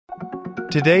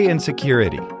Today in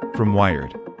Security from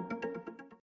Wired.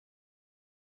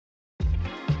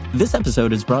 This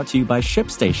episode is brought to you by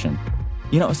ShipStation.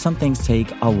 You know, some things take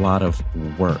a lot of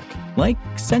work, like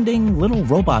sending little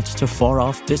robots to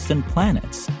far-off distant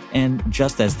planets. And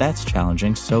just as that's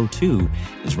challenging, so too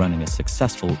is running a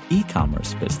successful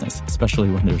e-commerce business, especially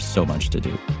when there's so much to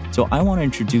do. So I want to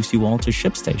introduce you all to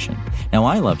ShipStation. Now,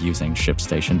 I love using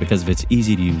ShipStation because of its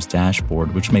easy-to-use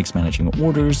dashboard, which makes managing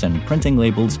orders and printing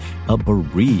labels a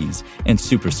breeze and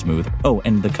super smooth. Oh,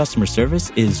 and the customer service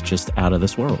is just out of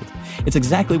this world. It's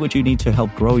exactly what you need to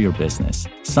help grow your business.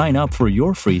 Sign up for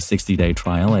your free 60-day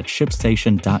trial at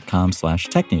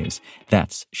shipstation.com/technews.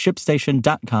 That's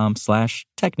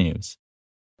shipstation.com/technews.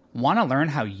 Want to learn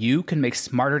how you can make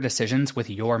smarter decisions with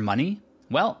your money?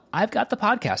 Well, I've got the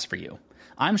podcast for you.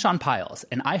 I'm Sean Piles,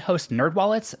 and I host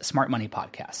NerdWallet's Smart Money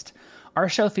Podcast. Our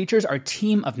show features our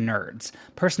team of nerds,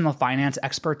 personal finance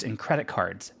experts in credit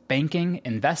cards, banking,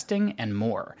 investing, and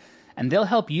more. And they'll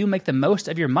help you make the most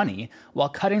of your money while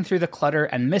cutting through the clutter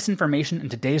and misinformation in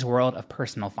today's world of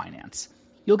personal finance.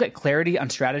 You'll get clarity on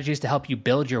strategies to help you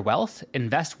build your wealth,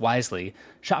 invest wisely,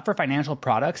 shop for financial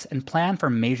products, and plan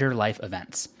for major life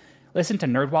events. Listen to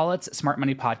NerdWallet's Smart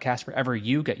Money Podcast wherever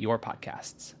you get your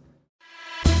podcasts.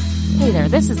 Hey there,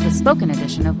 this is the spoken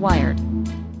edition of Wired.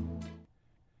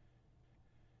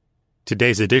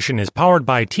 Today's edition is powered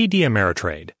by TD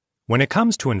Ameritrade. When it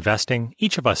comes to investing,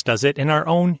 each of us does it in our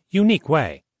own unique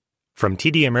way. From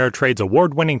TD Ameritrade's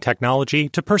award-winning technology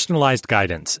to personalized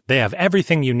guidance, they have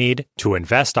everything you need to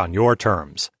invest on your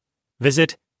terms.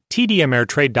 Visit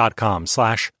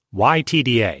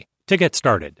tdameritrade.com/YTDA to get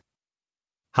started.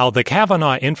 How the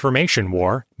Kavanaugh Information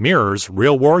War Mirrors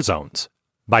Real Warzones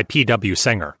by P.W.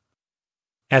 Singer.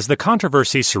 As the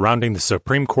controversy surrounding the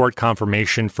Supreme Court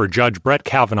confirmation for Judge Brett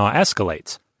Kavanaugh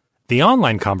escalates, the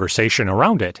online conversation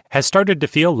around it has started to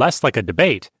feel less like a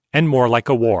debate and more like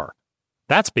a war.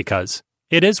 That's because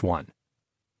it is one.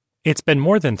 It's been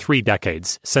more than 3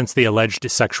 decades since the alleged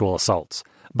sexual assaults,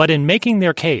 but in making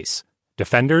their case,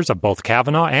 defenders of both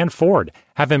Kavanaugh and Ford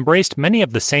have embraced many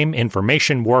of the same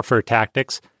information warfare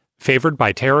tactics favored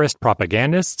by terrorist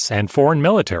propagandists and foreign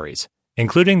militaries,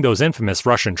 including those infamous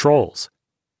Russian trolls.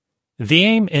 The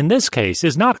aim in this case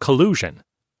is not collusion.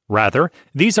 Rather,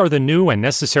 these are the new and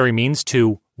necessary means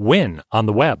to win on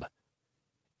the web.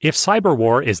 If cyber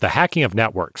war is the hacking of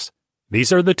networks,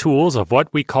 these are the tools of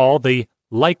what we call the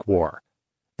like war,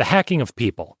 the hacking of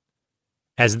people.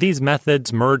 As these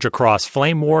methods merge across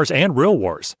flame wars and real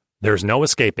wars, there's no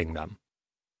escaping them.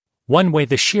 One way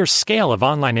the sheer scale of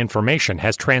online information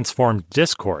has transformed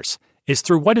discourse is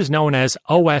through what is known as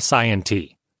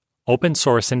OSINT, open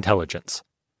source intelligence.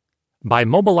 By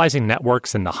mobilizing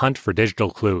networks in the hunt for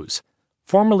digital clues,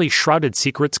 formerly shrouded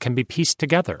secrets can be pieced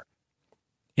together.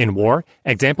 In war,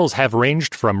 examples have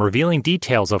ranged from revealing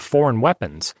details of foreign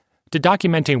weapons to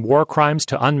documenting war crimes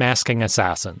to unmasking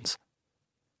assassins.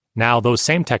 Now, those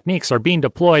same techniques are being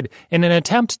deployed in an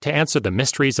attempt to answer the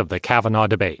mysteries of the Kavanaugh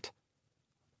debate.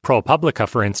 ProPublica,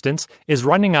 for instance, is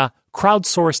running a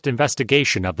crowdsourced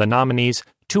investigation of the nominee's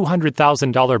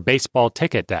 $200,000 baseball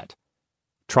ticket debt,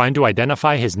 trying to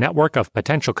identify his network of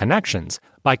potential connections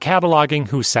by cataloging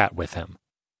who sat with him.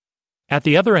 At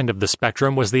the other end of the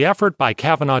spectrum was the effort by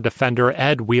Kavanaugh defender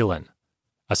Ed Whelan,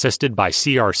 assisted by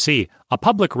CRC, a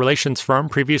public relations firm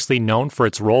previously known for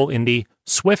its role in the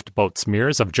Swift boat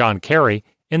smears of John Kerry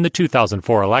in the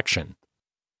 2004 election.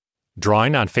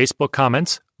 Drawing on Facebook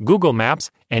comments, Google Maps,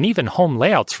 and even home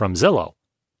layouts from Zillow,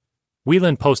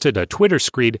 Whelan posted a Twitter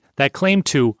screed that claimed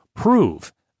to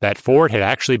prove that Ford had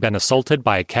actually been assaulted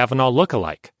by a Kavanaugh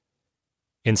lookalike.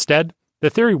 Instead, the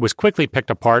theory was quickly picked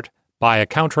apart by a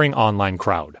countering online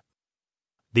crowd.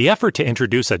 The effort to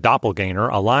introduce a doppelganger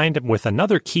aligned with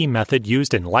another key method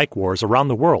used in like wars around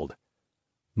the world,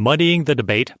 muddying the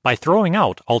debate by throwing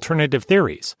out alternative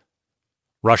theories.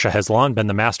 Russia has long been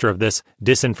the master of this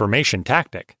disinformation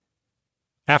tactic.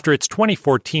 After its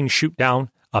 2014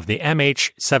 shoot-down of the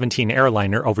MH17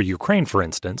 airliner over Ukraine, for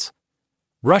instance,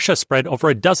 Russia spread over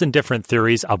a dozen different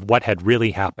theories of what had really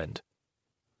happened.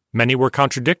 Many were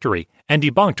contradictory and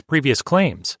debunked previous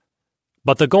claims.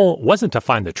 But the goal wasn't to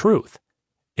find the truth.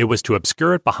 It was to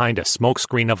obscure it behind a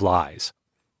smokescreen of lies.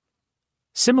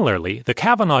 Similarly, the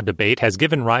Kavanaugh debate has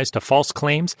given rise to false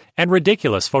claims and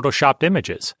ridiculous photoshopped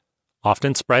images,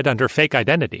 often spread under fake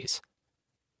identities.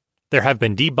 There have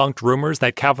been debunked rumors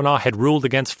that Kavanaugh had ruled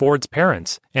against Ford's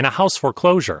parents in a house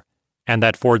foreclosure and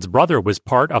that Ford's brother was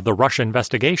part of the Russia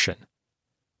investigation.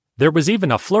 There was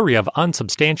even a flurry of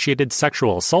unsubstantiated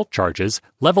sexual assault charges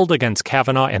leveled against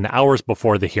Kavanaugh in the hours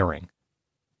before the hearing.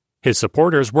 His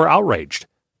supporters were outraged.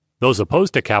 Those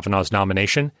opposed to Kavanaugh's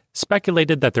nomination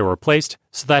speculated that they were placed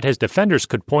so that his defenders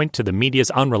could point to the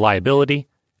media's unreliability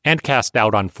and cast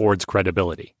doubt on Ford's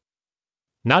credibility.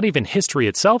 Not even history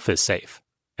itself is safe,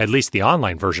 at least the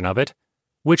online version of it,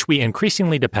 which we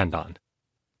increasingly depend on.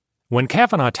 When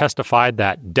Kavanaugh testified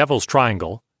that Devil's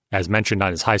Triangle, as mentioned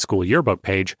on his high school yearbook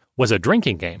page, was a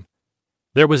drinking game,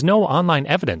 there was no online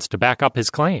evidence to back up his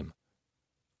claim.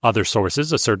 Other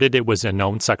sources asserted it was a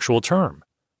known sexual term.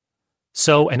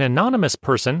 So an anonymous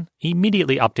person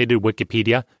immediately updated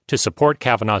Wikipedia to support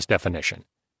Kavanaugh's definition.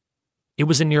 It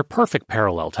was a near-perfect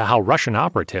parallel to how Russian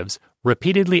operatives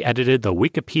repeatedly edited the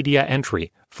Wikipedia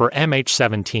entry for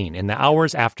MH17 in the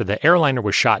hours after the airliner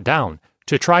was shot down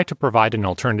to try to provide an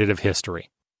alternative history.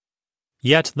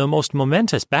 Yet the most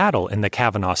momentous battle in the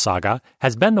Kavanaugh saga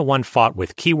has been the one fought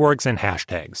with keywords and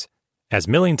hashtags, as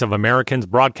millions of Americans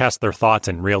broadcast their thoughts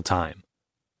in real time.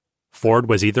 Ford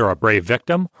was either a brave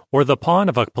victim or the pawn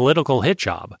of a political hit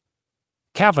job.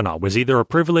 Kavanaugh was either a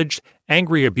privileged,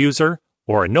 angry abuser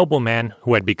or a nobleman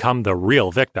who had become the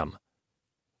real victim.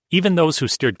 Even those who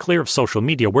steered clear of social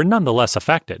media were nonetheless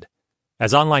affected,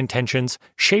 as online tensions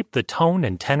shaped the tone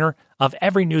and tenor of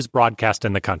every news broadcast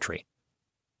in the country.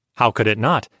 How could it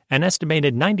not? An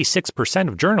estimated 96%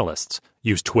 of journalists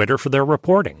use Twitter for their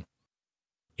reporting.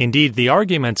 Indeed, the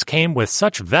arguments came with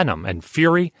such venom and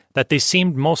fury that they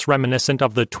seemed most reminiscent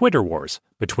of the Twitter wars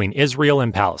between Israel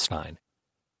and Palestine.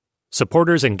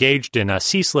 Supporters engaged in a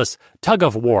ceaseless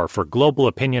tug-of-war for global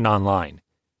opinion online,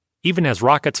 even as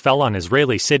rockets fell on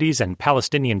Israeli cities and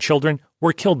Palestinian children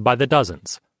were killed by the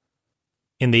dozens.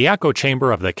 In the echo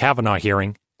chamber of the Kavanaugh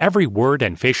hearing, every word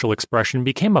and facial expression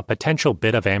became a potential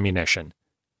bit of ammunition,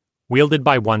 wielded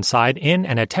by one side in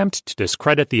an attempt to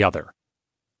discredit the other.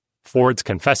 Ford's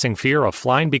confessing fear of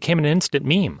flying became an instant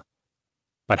meme.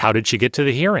 But how did she get to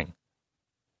the hearing?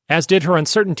 As did her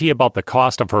uncertainty about the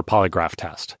cost of her polygraph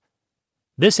test.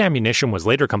 This ammunition was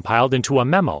later compiled into a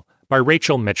memo by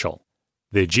Rachel Mitchell,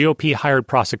 the GOP-hired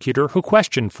prosecutor who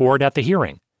questioned Ford at the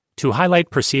hearing, to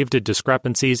highlight perceived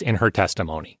discrepancies in her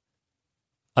testimony.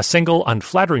 A single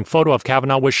unflattering photo of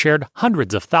Kavanaugh was shared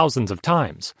hundreds of thousands of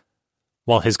times,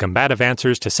 while his combative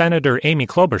answers to Senator Amy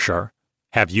Klobuchar,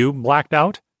 "Have you blacked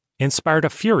out?" inspired a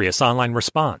furious online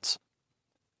response.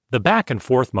 The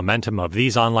back-and-forth momentum of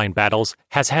these online battles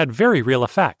has had very real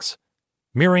effects,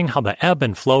 mirroring how the ebb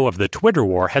and flow of the Twitter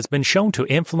war has been shown to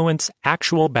influence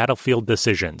actual battlefield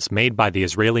decisions made by the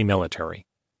Israeli military.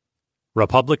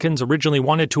 Republicans originally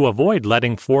wanted to avoid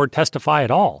letting Ford testify at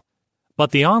all,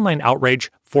 but the online outrage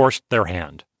forced their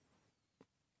hand.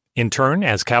 In turn,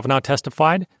 as Kavanaugh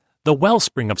testified, the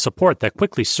wellspring of support that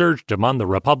quickly surged among the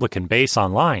Republican base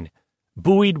online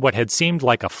buoyed what had seemed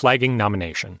like a flagging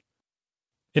nomination.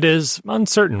 It is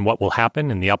uncertain what will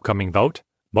happen in the upcoming vote,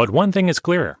 but one thing is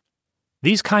clear.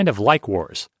 These kind of like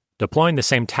wars, deploying the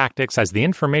same tactics as the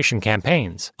information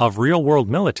campaigns of real-world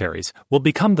militaries, will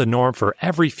become the norm for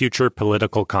every future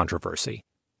political controversy.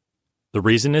 The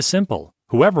reason is simple.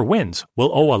 Whoever wins will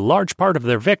owe a large part of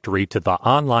their victory to the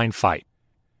online fight.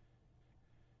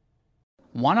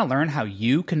 Want to learn how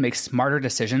you can make smarter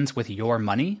decisions with your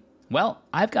money? Well,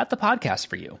 I've got the podcast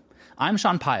for you. I'm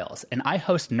Sean Piles, and I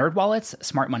host NerdWallet's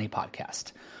Smart Money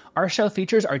Podcast. Our show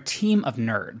features our team of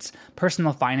nerds,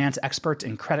 personal finance experts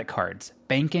in credit cards,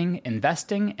 banking,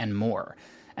 investing, and more.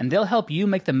 And they'll help you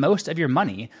make the most of your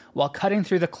money while cutting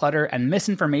through the clutter and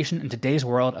misinformation in today's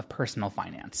world of personal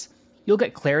finance. You'll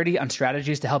get clarity on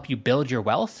strategies to help you build your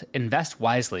wealth, invest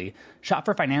wisely, shop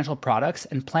for financial products,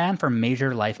 and plan for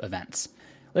major life events.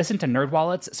 Listen to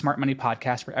NerdWallet's Smart Money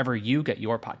Podcast wherever you get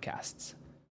your podcasts.